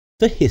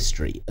The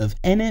history of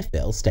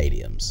NFL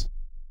stadiums.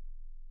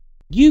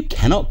 You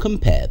cannot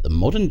compare the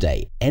modern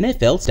day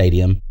NFL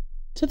stadium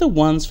to the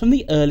ones from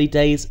the early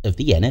days of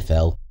the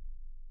NFL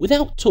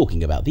without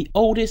talking about the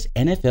oldest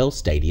NFL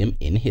stadium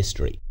in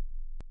history.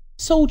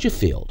 Soldier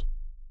Field,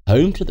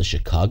 home to the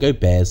Chicago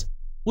Bears,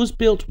 was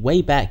built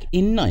way back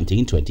in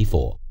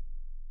 1924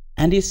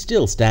 and is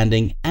still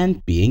standing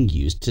and being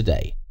used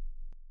today.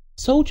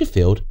 Soldier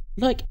Field,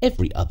 like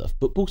every other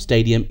football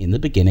stadium in the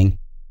beginning,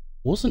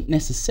 wasn't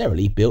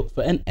necessarily built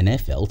for an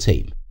NFL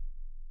team.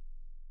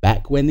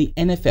 Back when the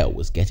NFL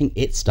was getting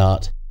its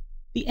start,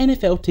 the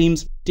NFL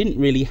teams didn't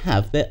really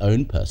have their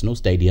own personal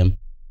stadium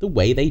the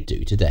way they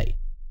do today.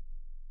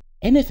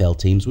 NFL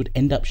teams would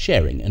end up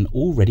sharing an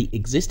already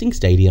existing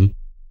stadium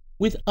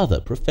with other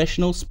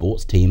professional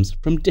sports teams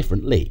from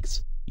different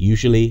leagues,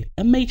 usually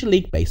a Major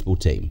League Baseball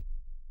team.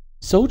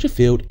 Soldier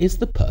Field is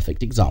the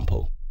perfect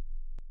example.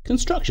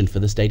 Construction for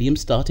the stadium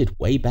started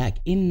way back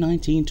in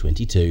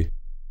 1922,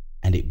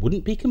 and it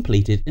wouldn't be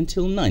completed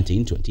until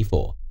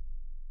 1924.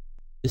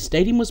 The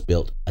stadium was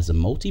built as a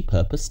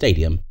multi-purpose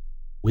stadium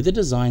with a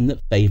design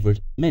that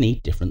favoured many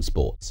different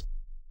sports.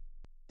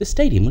 The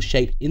stadium was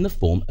shaped in the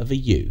form of a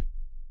U,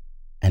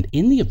 and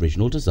in the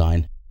original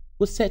design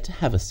was set to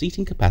have a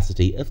seating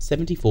capacity of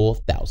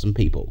 74,000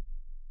 people.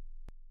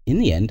 In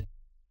the end,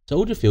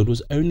 Soldier Field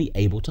was only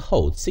able to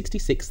hold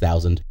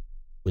 66,000,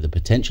 with a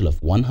potential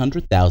of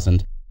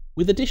 100,000,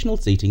 with additional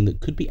seating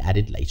that could be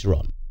added later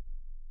on.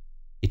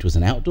 It was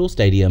an outdoor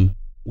stadium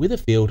with a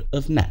field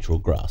of natural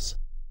grass.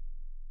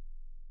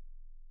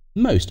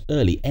 Most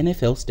early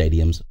NFL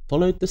stadiums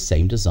followed the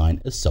same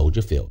design as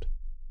Soldier Field,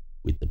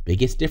 with the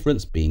biggest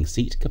difference being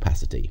seat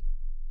capacity. To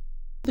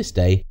this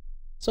day,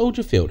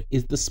 Soldier Field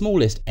is the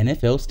smallest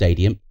NFL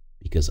stadium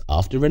because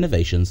after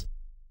renovations,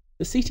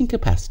 the seating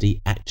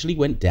capacity actually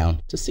went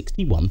down to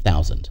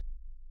 61,000.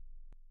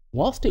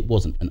 Whilst it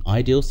wasn't an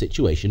ideal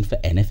situation for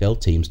NFL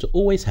teams to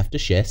always have to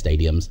share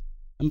stadiums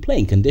and play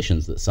in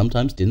conditions that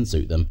sometimes didn't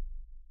suit them,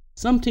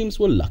 some teams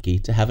were lucky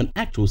to have an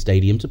actual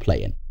stadium to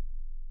play in,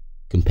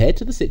 compared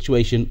to the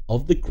situation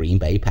of the Green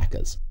Bay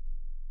Packers.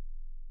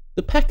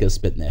 The Packers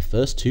spent their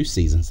first 2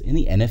 seasons in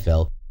the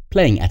NFL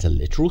playing at a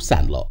literal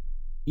sandlot,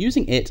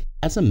 using it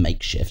as a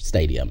makeshift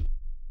stadium,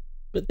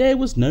 but there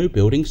was no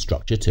building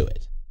structure to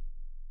it.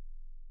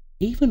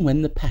 Even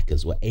when the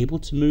Packers were able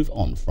to move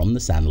on from the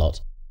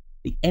sandlot,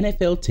 the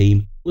NFL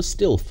team was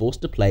still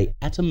forced to play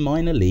at a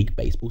minor league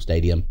baseball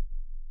stadium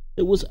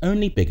that was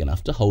only big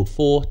enough to hold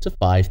 4,000 to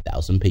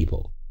 5,000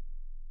 people.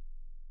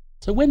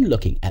 So when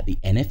looking at the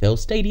NFL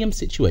stadium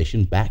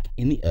situation back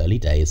in the early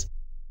days,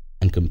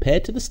 and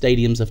compared to the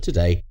stadiums of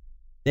today,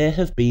 there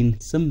have been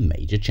some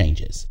major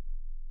changes.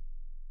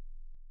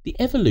 The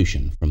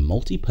evolution from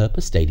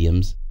multi-purpose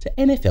stadiums to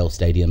NFL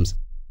stadiums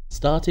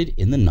started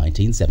in the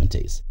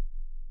 1970s.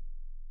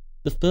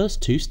 The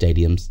first 2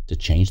 stadiums to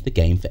change the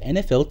game for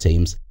NFL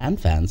teams and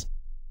fans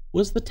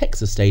was the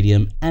Texas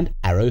Stadium and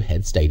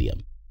Arrowhead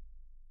Stadium.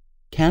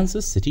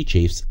 Kansas City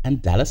Chiefs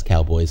and Dallas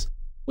Cowboys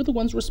were the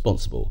ones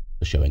responsible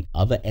for showing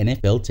other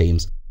NFL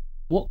teams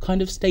what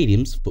kind of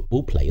stadiums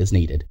football players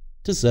needed,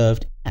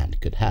 deserved, and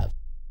could have,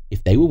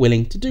 if they were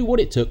willing to do what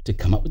it took to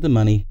come up with the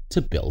money to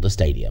build a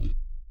stadium.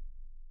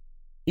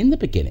 In the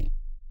beginning,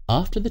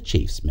 after the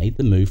Chiefs made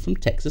the move from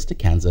Texas to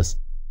Kansas,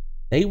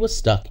 they were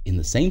stuck in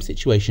the same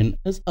situation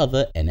as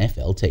other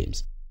NFL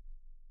teams,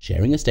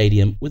 sharing a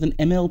stadium with an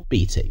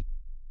MLB team.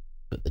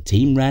 But the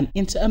team ran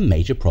into a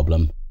major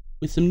problem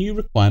with some new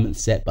requirements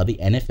set by the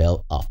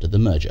NFL after the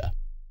merger.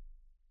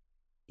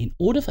 In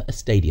order for a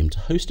stadium to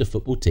host a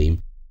football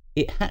team,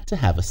 it had to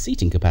have a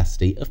seating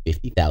capacity of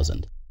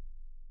 50,000,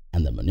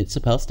 and the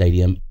Municipal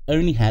Stadium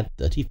only had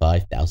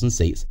 35,000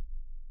 seats,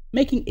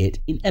 making it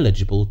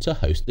ineligible to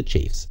host the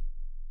Chiefs.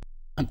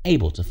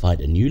 Unable to find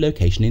a new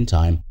location in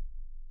time,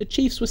 the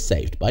Chiefs were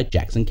saved by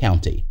Jackson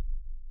County,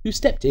 who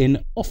stepped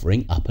in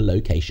offering up a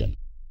location,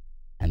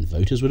 and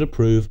voters would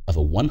approve of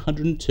a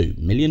 $102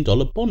 million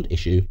bond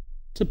issue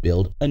to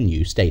build a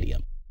new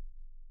stadium.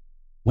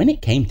 When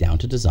it came down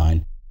to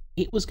design,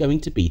 it was going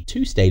to be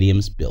 2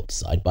 stadiums built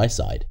side by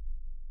side,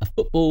 a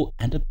football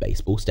and a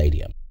baseball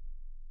stadium.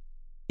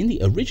 In the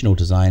original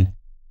design,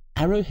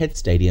 Arrowhead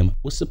Stadium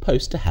was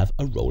supposed to have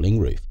a rolling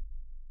roof,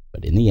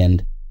 but in the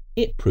end,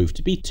 it proved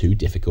to be too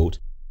difficult,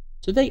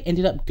 so they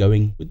ended up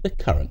going with the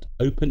current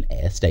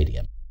open-air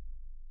stadium.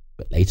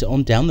 But later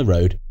on down the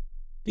road,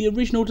 the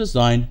original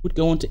design would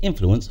go on to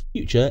influence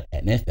future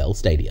NFL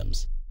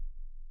stadiums.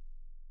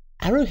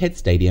 Arrowhead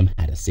Stadium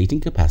had a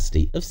seating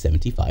capacity of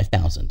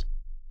 75,000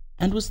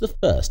 and was the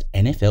first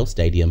NFL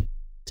stadium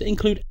to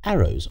include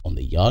arrows on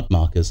the yard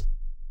markers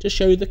to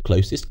show the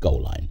closest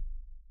goal line.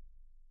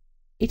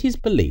 It is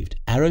believed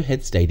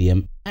Arrowhead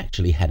Stadium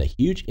actually had a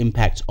huge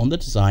impact on the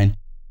design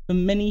for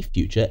many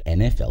future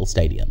NFL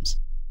stadiums.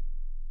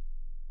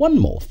 One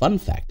more fun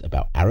fact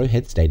about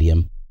Arrowhead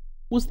Stadium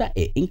was that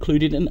it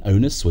included an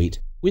owner's suite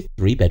with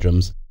 3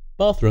 bedrooms,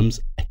 bathrooms,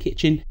 a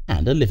kitchen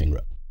and a living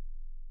room,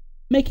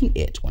 making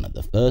it one of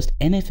the first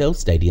NFL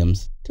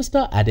stadiums to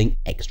start adding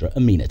extra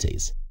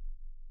amenities.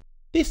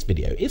 This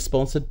video is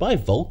sponsored by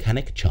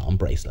Volcanic Charm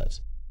Bracelet.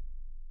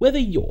 Whether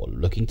you're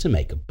looking to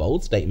make a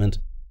bold statement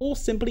or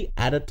simply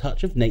add a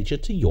touch of nature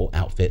to your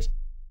outfit,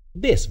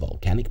 this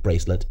volcanic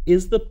bracelet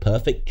is the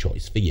perfect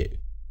choice for you.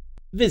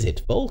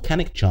 Visit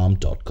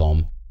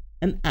volcaniccharm.com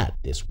and add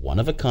this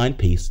one-of-a-kind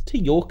piece to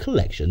your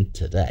collection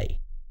today.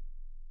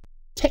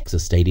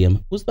 Texas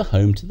Stadium was the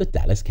home to the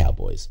Dallas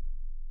Cowboys,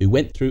 who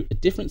went through a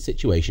different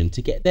situation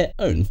to get their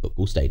own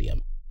football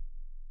stadium.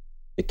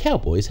 The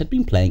Cowboys had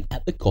been playing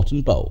at the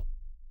Cotton Bowl,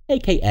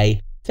 aka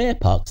Fair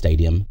Park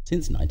Stadium,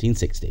 since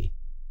 1960.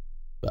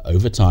 But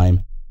over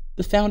time,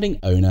 the founding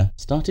owner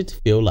started to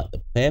feel like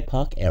the Fair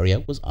Park area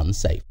was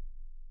unsafe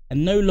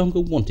and no longer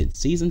wanted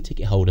season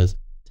ticket holders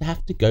to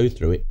have to go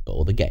through it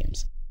for the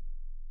games.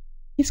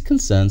 His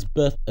concerns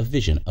birthed a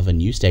vision of a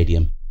new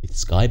stadium with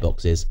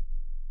skyboxes,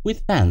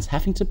 with fans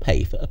having to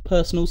pay for a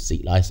personal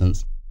seat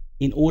license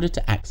in order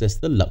to access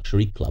the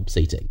luxury club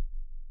seating.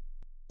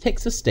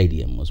 Texas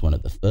Stadium was one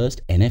of the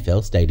first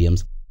NFL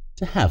stadiums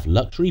to have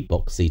luxury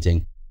box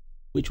seating,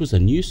 which was a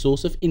new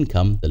source of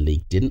income the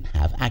league didn't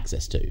have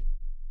access to.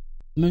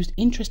 The most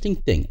interesting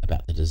thing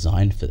about the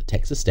design for the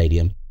Texas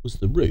Stadium was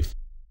the roof.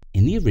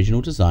 In the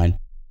original design,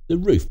 the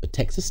roof for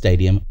Texas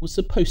Stadium was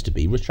supposed to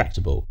be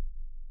retractable,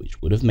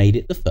 which would have made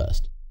it the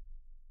first.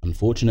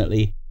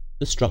 Unfortunately,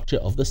 the structure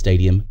of the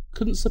stadium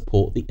couldn't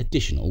support the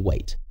additional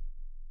weight.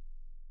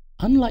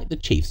 Unlike the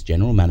Chiefs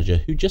general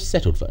manager who just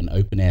settled for an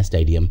open-air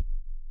stadium,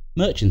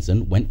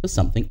 Murchison went for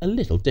something a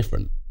little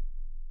different,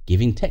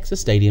 giving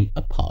Texas Stadium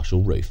a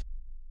partial roof.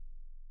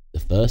 The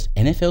first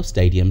NFL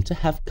stadium to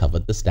have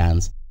covered the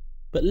stands,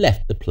 but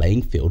left the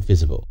playing field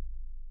visible.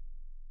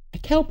 A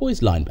Cowboys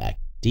linebacker,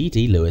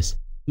 D.D. Lewis,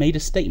 made a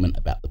statement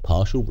about the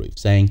partial roof,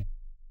 saying,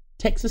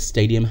 "Texas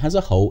Stadium has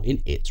a hole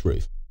in its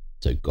roof,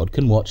 so God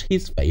can watch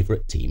his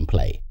favorite team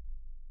play."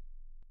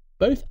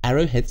 Both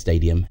Arrowhead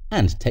Stadium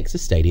and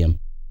Texas Stadium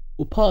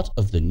were part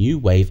of the new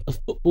wave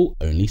of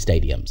football-only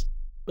stadiums,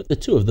 but the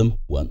two of them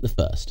weren't the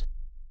first.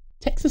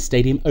 Texas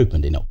Stadium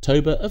opened in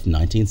October of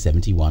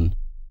 1971,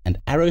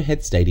 and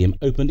Arrowhead Stadium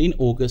opened in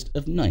August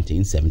of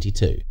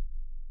 1972.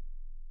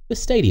 The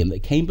stadium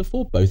that came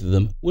before both of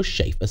them was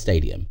Schaefer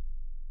Stadium,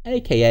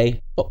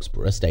 aka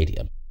Foxborough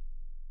Stadium.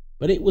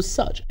 But it was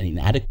such an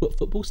inadequate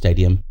football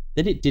stadium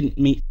that it didn't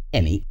meet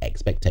any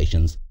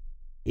expectations.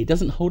 It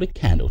doesn't hold a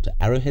candle to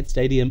Arrowhead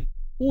Stadium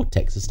or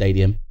Texas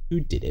Stadium,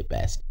 who did it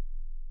best.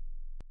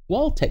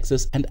 While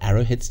Texas and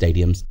Arrowhead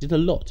Stadiums did a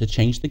lot to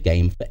change the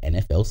game for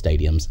NFL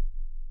stadiums,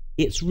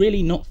 it's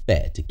really not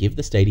fair to give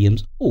the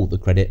stadiums all the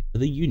credit for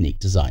the unique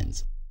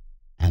designs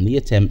and the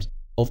attempt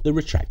of the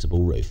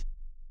retractable roof,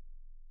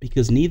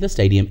 because neither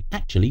stadium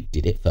actually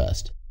did it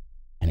first,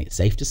 and it's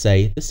safe to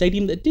say the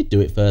stadium that did do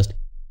it first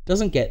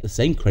doesn't get the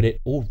same credit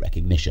or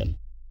recognition,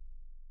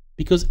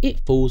 because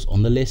it falls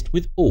on the list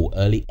with all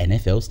early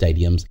NFL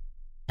stadiums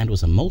and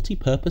was a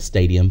multi-purpose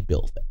stadium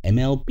built for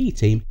MLB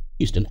team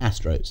Houston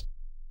Astros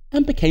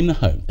and became the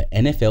home for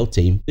NFL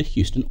team the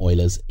Houston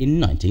Oilers in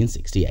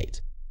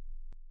 1968.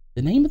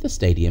 The name of the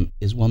stadium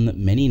is one that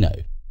many know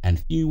and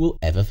few will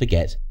ever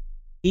forget,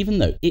 even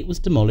though it was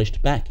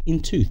demolished back in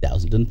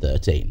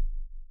 2013.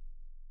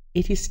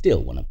 It is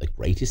still one of the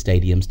greatest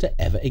stadiums to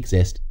ever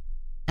exist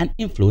and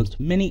influenced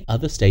many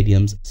other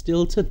stadiums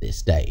still to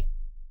this day.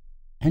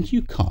 And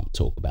you can't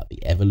talk about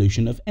the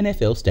evolution of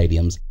NFL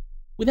stadiums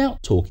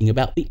without talking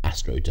about the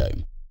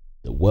Astrodome,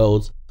 the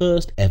world's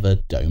first ever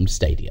domed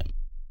stadium.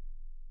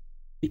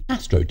 The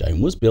Astrodome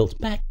was built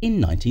back in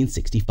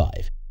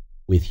 1965,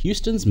 with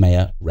Houston's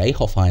mayor Ray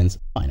Hoffhines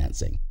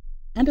financing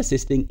and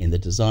assisting in the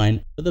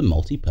design for the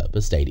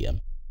multi-purpose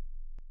stadium.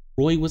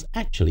 Roy was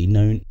actually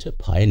known to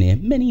pioneer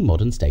many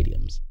modern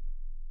stadiums.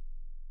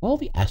 While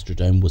the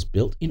Astrodome was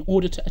built in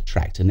order to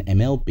attract an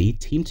MLB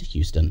team to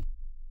Houston,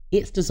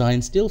 its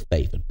design still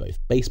favored both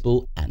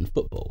baseball and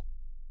football.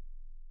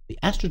 The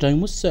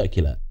Astrodome was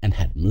circular and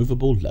had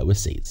movable lower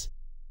seats.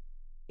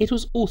 It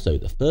was also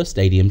the first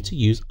stadium to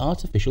use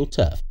artificial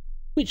turf,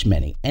 which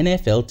many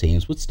NFL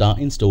teams would start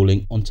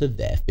installing onto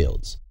their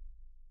fields.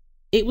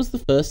 It was the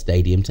first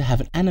stadium to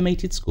have an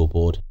animated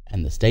scoreboard,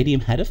 and the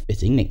stadium had a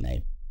fitting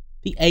nickname,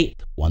 the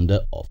eighth wonder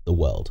of the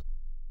world.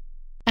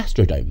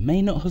 Astrodome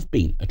may not have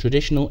been a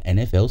traditional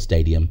NFL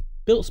stadium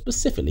built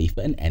specifically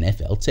for an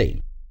NFL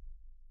team,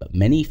 but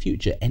many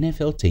future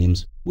NFL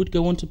teams would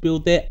go on to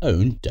build their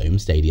own dome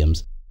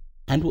stadiums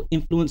and were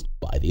influenced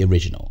by the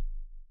original.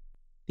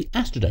 The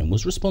Astrodome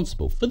was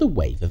responsible for the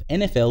wave of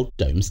NFL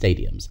dome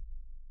stadiums,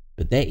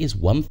 but there is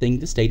one thing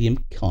the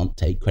stadium can't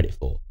take credit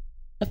for,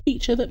 a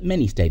feature that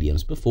many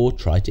stadiums before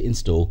tried to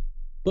install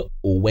but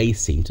always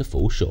seemed to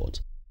fall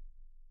short.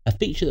 A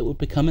feature that would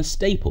become a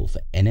staple for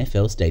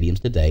NFL stadiums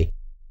today,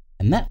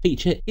 and that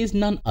feature is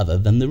none other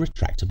than the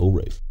retractable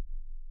roof.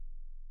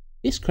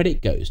 This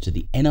credit goes to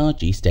the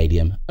NRG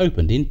Stadium,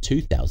 opened in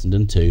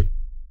 2002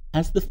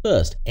 as the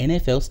first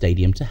NFL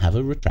stadium to have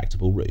a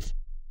retractable roof.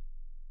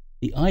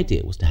 The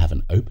idea was to have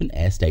an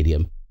open-air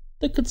stadium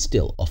that could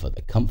still offer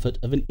the comfort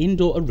of an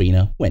indoor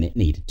arena when it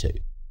needed to.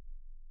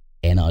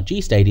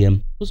 NRG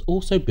Stadium was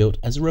also built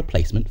as a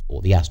replacement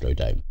for the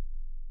Astrodome,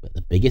 but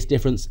the biggest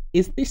difference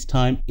is this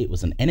time it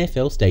was an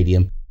NFL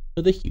stadium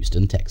for the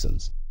Houston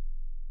Texans.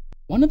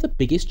 One of the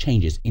biggest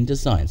changes in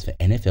designs for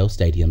NFL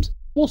stadiums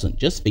wasn't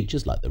just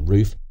features like the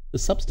roof, the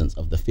substance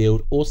of the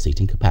field, or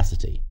seating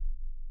capacity.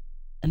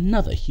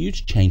 Another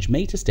huge change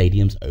made to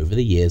stadiums over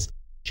the years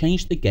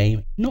changed the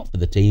game not for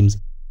the teams,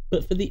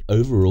 but for the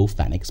overall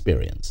fan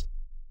experience.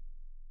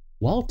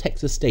 While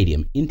Texas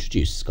Stadium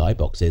introduced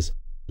skyboxes,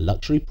 a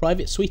luxury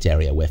private suite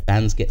area where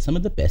fans get some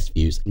of the best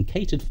views and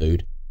catered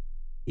food,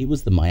 it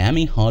was the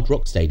Miami Hard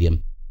Rock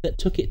Stadium that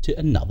took it to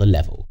another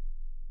level,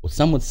 or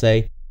some would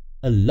say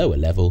a lower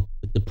level,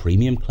 with the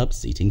premium club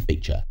seating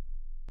feature.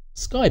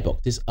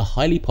 Skyboxes are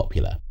highly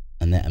popular,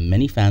 and there are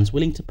many fans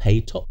willing to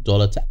pay top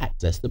dollar to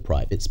access the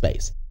private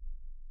space,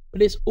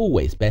 but it's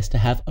always best to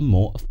have a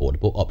more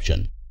affordable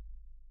option.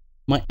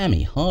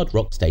 Miami Hard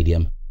Rock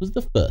Stadium was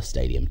the first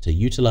stadium to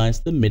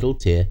utilize the middle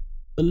tier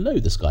below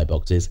the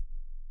skyboxes,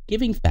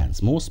 giving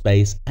fans more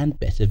space and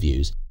better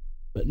views,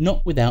 but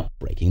not without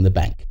breaking the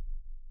bank.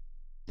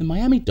 The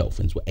Miami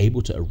Dolphins were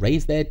able to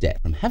erase their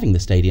debt from having the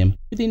stadium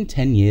within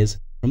 10 years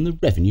from the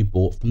revenue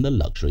brought from the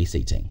luxury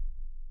seating.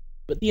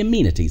 But the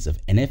amenities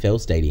of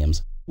NFL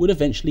stadiums would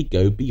eventually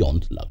go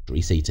beyond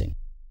luxury seating.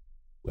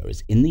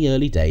 Whereas in the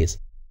early days,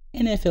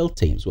 NFL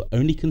teams were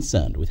only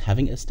concerned with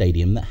having a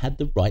stadium that had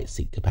the right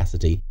seat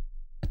capacity,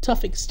 a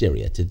tough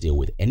exterior to deal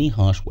with any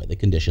harsh weather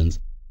conditions,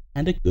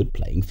 and a good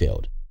playing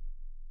field.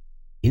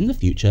 In the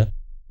future,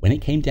 when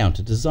it came down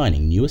to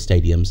designing newer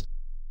stadiums,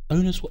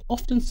 owners were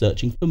often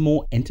searching for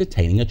more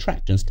entertaining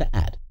attractions to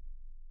add.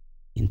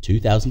 In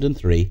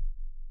 2003,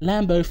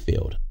 Lambeau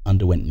Field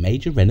underwent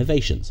major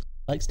renovations,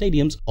 like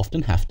stadiums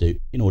often have to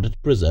in order to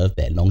preserve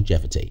their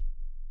longevity.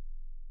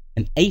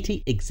 An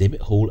 80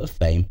 exhibit hall of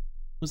fame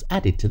was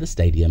added to the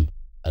stadium,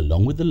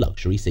 along with the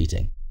luxury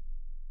seating.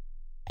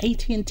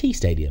 AT&T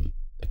Stadium,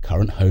 the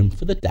current home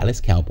for the Dallas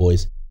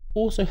Cowboys,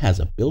 also has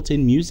a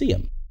built-in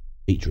museum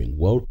featuring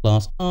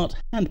world-class art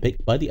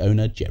handpicked by the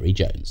owner Jerry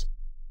Jones.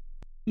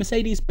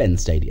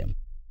 Mercedes-Benz Stadium,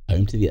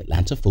 home to the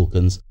Atlanta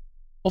Falcons,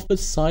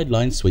 offers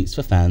sideline suites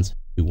for fans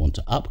who want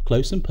to up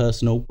close and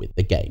personal with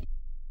the game.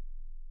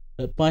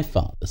 But by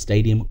far the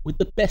stadium with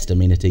the best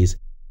amenities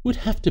would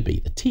have to be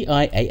the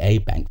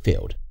TIAA Bank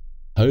Field,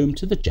 home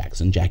to the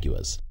Jackson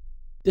Jaguars.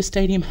 The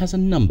stadium has a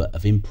number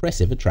of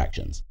impressive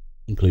attractions,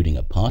 including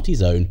a party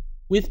zone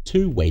with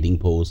 2 wading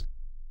pools,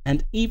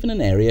 and even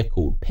an area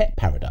called Pet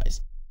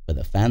Paradise for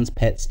the fans'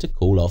 pets to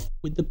cool off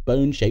with the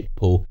bone-shaped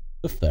pool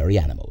for furry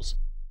animals.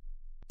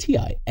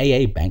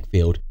 TIAA Bank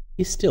Field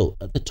is still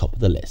at the top of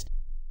the list,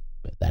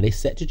 but that is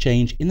set to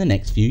change in the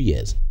next few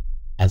years,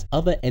 as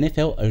other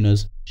NFL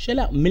owners shell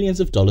out millions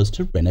of dollars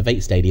to renovate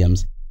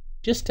stadiums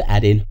just to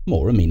add in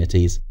more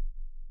amenities,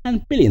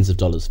 and billions of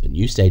dollars for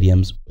new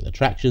stadiums with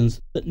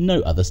attractions that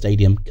no other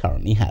stadium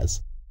currently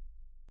has.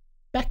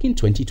 Back in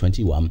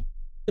 2021,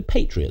 the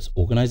Patriots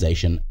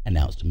organization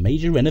announced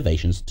major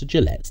renovations to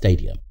Gillette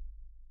Stadium,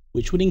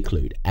 which would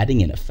include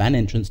adding in a fan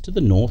entrance to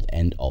the north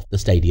end of the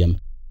stadium,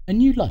 a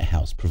new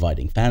lighthouse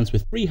providing fans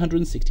with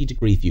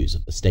 360-degree views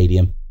of the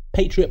stadium,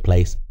 Patriot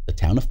Place, the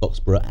town of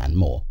Foxborough, and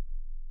more,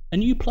 a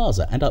new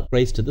plaza and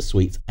upgrades to the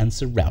suites and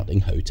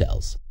surrounding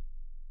hotels.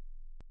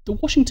 The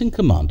Washington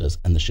Commanders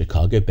and the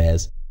Chicago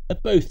Bears are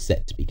both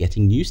set to be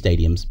getting new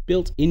stadiums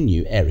built in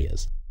new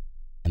areas,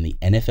 and the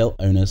NFL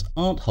owners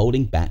aren't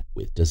holding back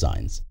with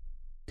designs.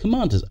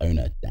 Commanders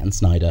owner Dan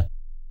Snyder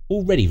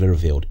already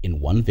revealed in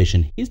one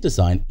vision his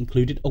design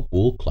included a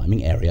wall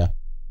climbing area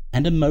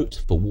and a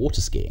moat for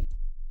water skiing.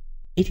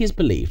 It is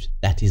believed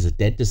that is a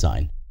dead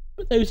design,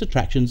 but those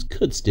attractions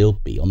could still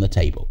be on the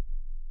table.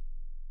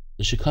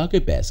 The Chicago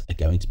Bears are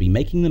going to be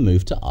making the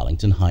move to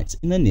Arlington Heights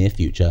in the near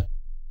future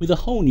with a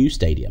whole new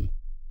stadium,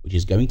 which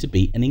is going to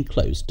be an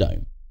enclosed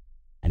dome,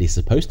 and is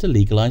supposed to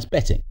legalize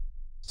betting.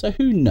 So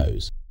who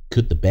knows,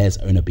 could the Bears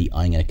owner be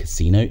eyeing a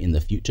casino in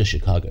the future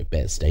Chicago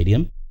Bears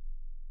stadium?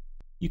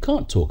 You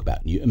can't talk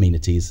about new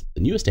amenities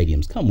the newer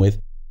stadiums come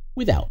with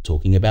without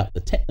talking about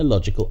the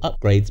technological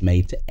upgrades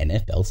made to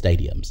NFL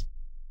stadiums.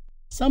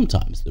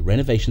 Sometimes the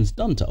renovations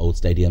done to old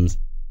stadiums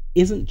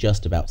isn't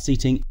just about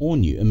seating or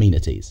new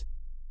amenities.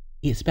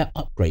 It's about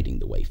upgrading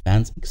the way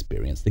fans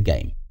experience the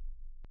game.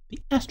 The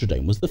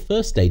Astrodome was the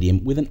first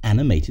stadium with an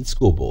animated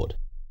scoreboard.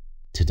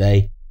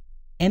 Today,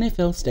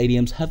 NFL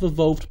stadiums have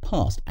evolved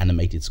past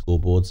animated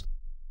scoreboards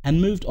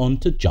and moved on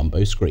to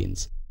jumbo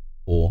screens,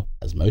 or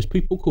as most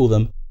people call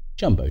them,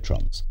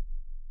 jumbotrons.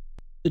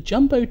 The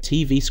jumbo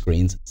TV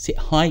screens sit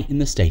high in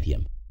the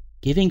stadium,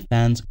 giving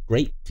fans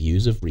great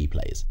views of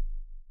replays.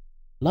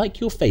 Like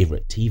your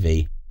favourite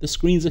TV, the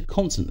screens are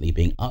constantly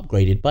being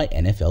upgraded by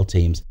NFL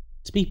teams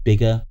to be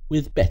bigger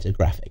with better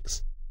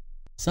graphics.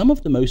 Some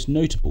of the most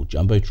notable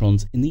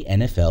jumbotrons in the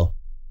NFL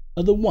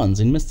are the ones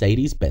in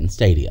Mercedes-Benz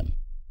Stadium.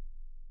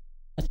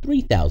 A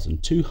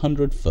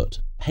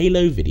 3,200-foot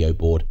Halo video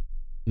board,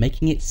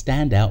 making it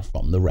stand out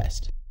from the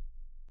rest.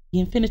 The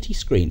infinity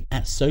screen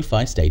at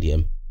SoFi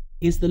Stadium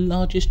is the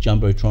largest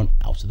jumbotron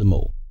out of them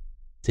all,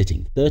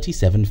 sitting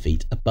 37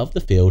 feet above the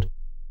field,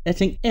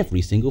 letting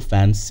every single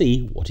fan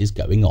see what is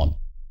going on.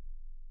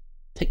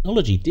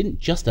 technology didn't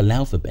just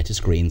allow for better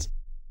screens,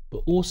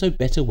 but also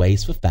better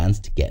ways for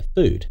fans to get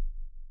food.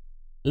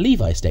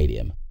 Levi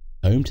Stadium,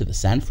 home to the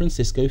San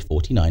Francisco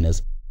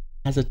 49ers,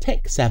 has a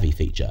tech-savvy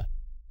feature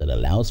that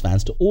allows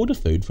fans to order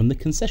food from the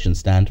concession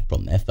stand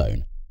from their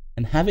phone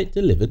and have it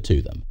delivered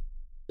to them,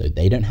 so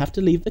they don't have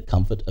to leave the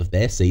comfort of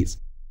their seats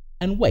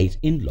and wait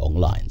in long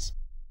lines.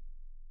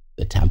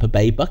 The Tampa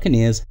Bay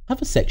Buccaneers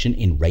have a section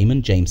in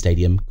Raymond James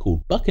Stadium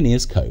called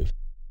Buccaneers Cove,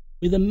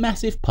 with a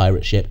massive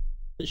pirate ship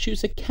that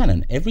shoots a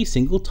cannon every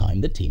single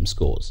time the team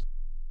scores.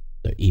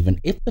 So even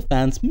if the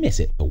fans miss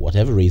it for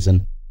whatever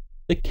reason,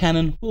 the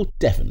cannon will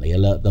definitely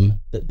alert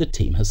them that the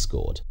team has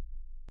scored.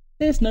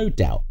 There's no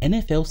doubt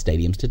NFL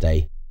stadiums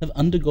today have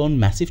undergone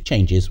massive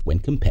changes when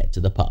compared to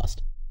the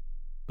past.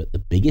 But the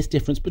biggest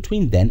difference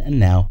between then and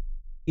now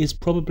is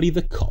probably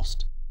the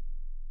cost.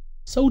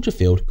 Soldier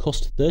Field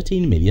cost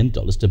 $13 million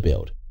to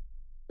build,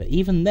 but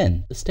even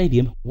then the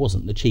stadium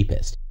wasn't the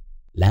cheapest.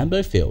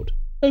 Lambeau Field,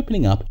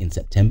 opening up in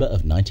September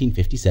of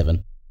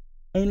 1957,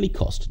 only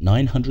cost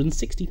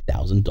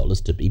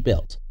 $960,000 to be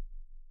built.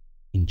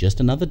 In just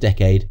another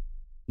decade,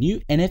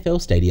 new NFL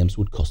stadiums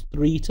would cost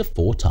 3 to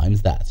 4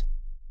 times that.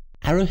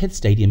 Arrowhead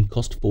Stadium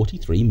cost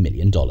 $43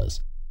 million,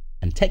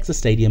 and Texas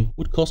Stadium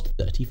would cost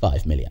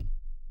 $35 million.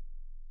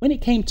 When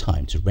it came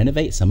time to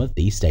renovate some of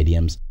these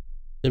stadiums,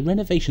 the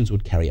renovations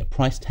would carry a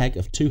price tag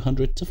of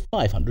 $200 to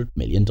 $500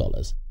 million.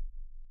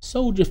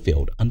 Soldier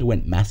Field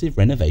underwent massive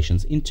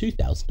renovations in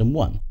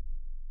 2001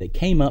 that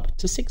came up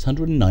to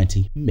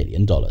 $690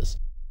 million.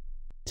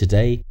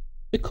 Today,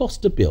 the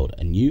cost to build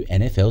a new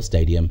NFL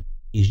stadium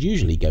is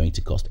usually going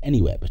to cost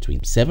anywhere between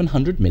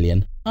 $700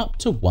 million up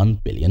to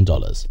 $1 billion,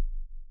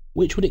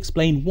 which would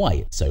explain why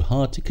it's so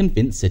hard to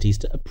convince cities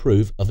to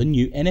approve of a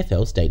new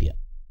NFL stadium,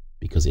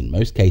 because in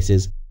most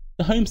cases,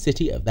 the home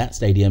city of that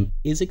stadium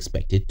is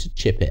expected to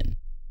chip in.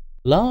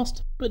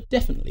 Last, but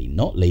definitely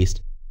not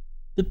least,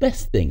 the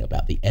best thing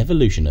about the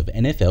evolution of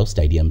NFL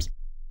stadiums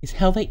is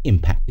how they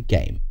impact the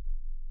game.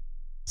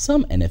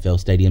 Some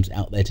NFL stadiums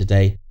out there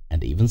today,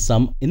 and even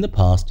some in the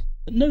past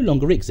that no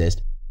longer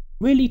exist,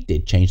 really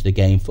did change the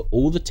game for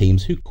all the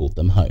teams who called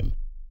them home.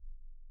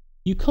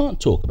 You can't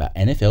talk about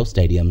NFL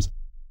stadiums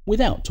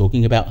without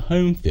talking about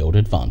home field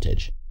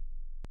advantage.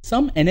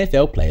 Some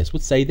NFL players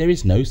would say there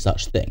is no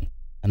such thing,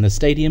 and the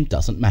stadium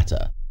doesn't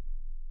matter.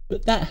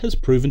 But that has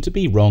proven to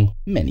be wrong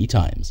many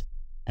times,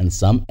 and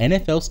some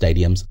NFL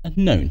stadiums are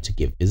known to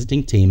give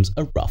visiting teams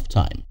a rough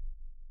time.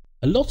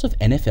 A lot of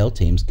NFL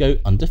teams go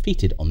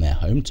undefeated on their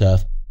home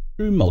turf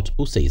through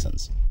multiple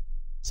seasons.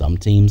 Some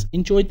teams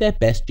enjoyed their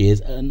best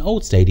years at an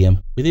old stadium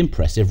with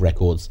impressive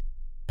records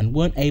and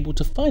weren't able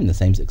to find the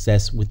same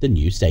success with the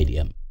new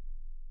stadium.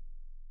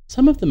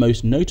 Some of the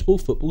most notable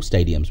football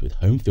stadiums with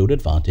home field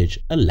advantage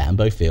are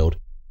Lambeau Field,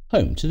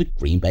 home to the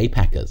Green Bay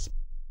Packers.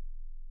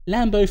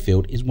 Lambeau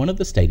Field is one of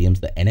the stadiums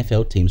that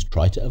NFL teams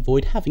try to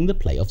avoid having the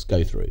playoffs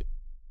go through.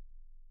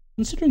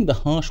 Considering the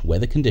harsh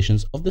weather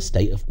conditions of the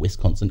state of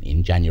Wisconsin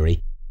in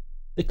January,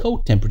 the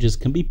cold temperatures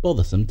can be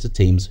bothersome to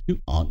teams who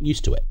aren't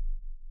used to it,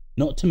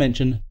 not to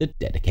mention the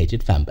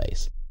dedicated fan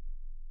base.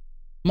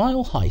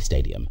 Mile High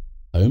Stadium,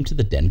 home to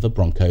the Denver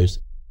Broncos,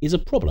 is a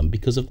problem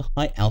because of the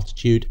high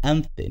altitude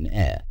and thin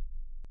air.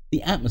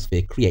 The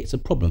atmosphere creates a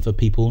problem for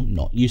people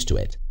not used to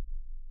it,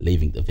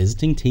 leaving the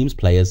visiting team's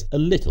players a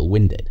little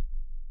winded.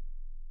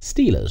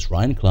 Steelers'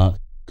 Ryan Clark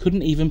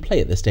couldn't even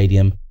play at the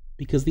stadium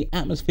because the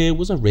atmosphere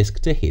was a risk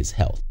to his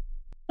health.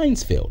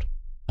 Heinz Field,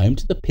 home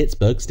to the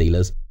Pittsburgh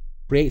Steelers,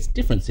 creates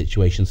different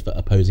situations for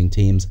opposing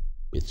teams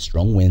with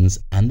strong winds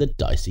and the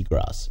dicey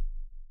grass.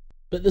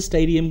 But the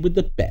stadium with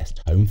the best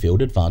home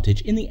field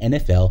advantage in the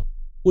NFL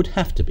would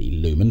have to be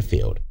Lumen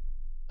Field,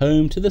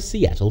 home to the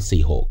Seattle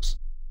Seahawks.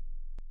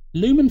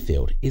 Lumen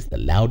Field is the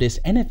loudest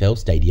NFL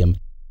stadium,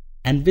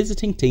 and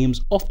visiting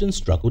teams often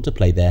struggle to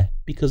play there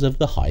because of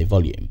the high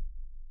volume.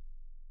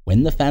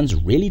 When the fans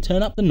really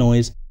turn up the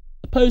noise,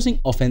 opposing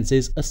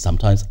offenses are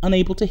sometimes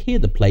unable to hear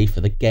the play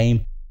for the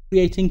game,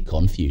 creating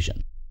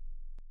confusion.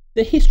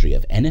 The history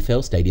of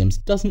NFL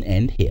stadiums doesn't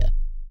end here,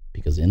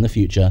 because in the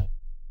future,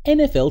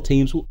 NFL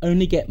teams will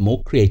only get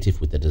more creative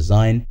with the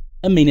design,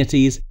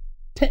 amenities,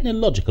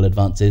 technological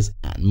advances,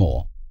 and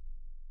more.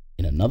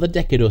 In another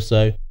decade or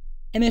so,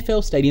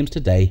 NFL stadiums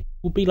today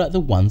will be like the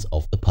ones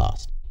of the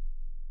past.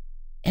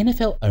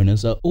 NFL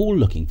owners are all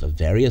looking for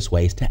various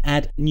ways to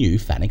add new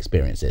fan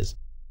experiences,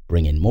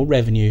 bring in more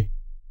revenue,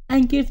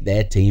 and give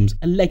their teams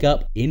a leg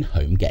up in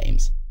home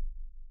games.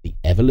 The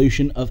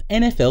evolution of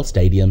NFL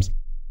stadiums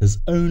has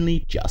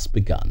only just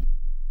begun.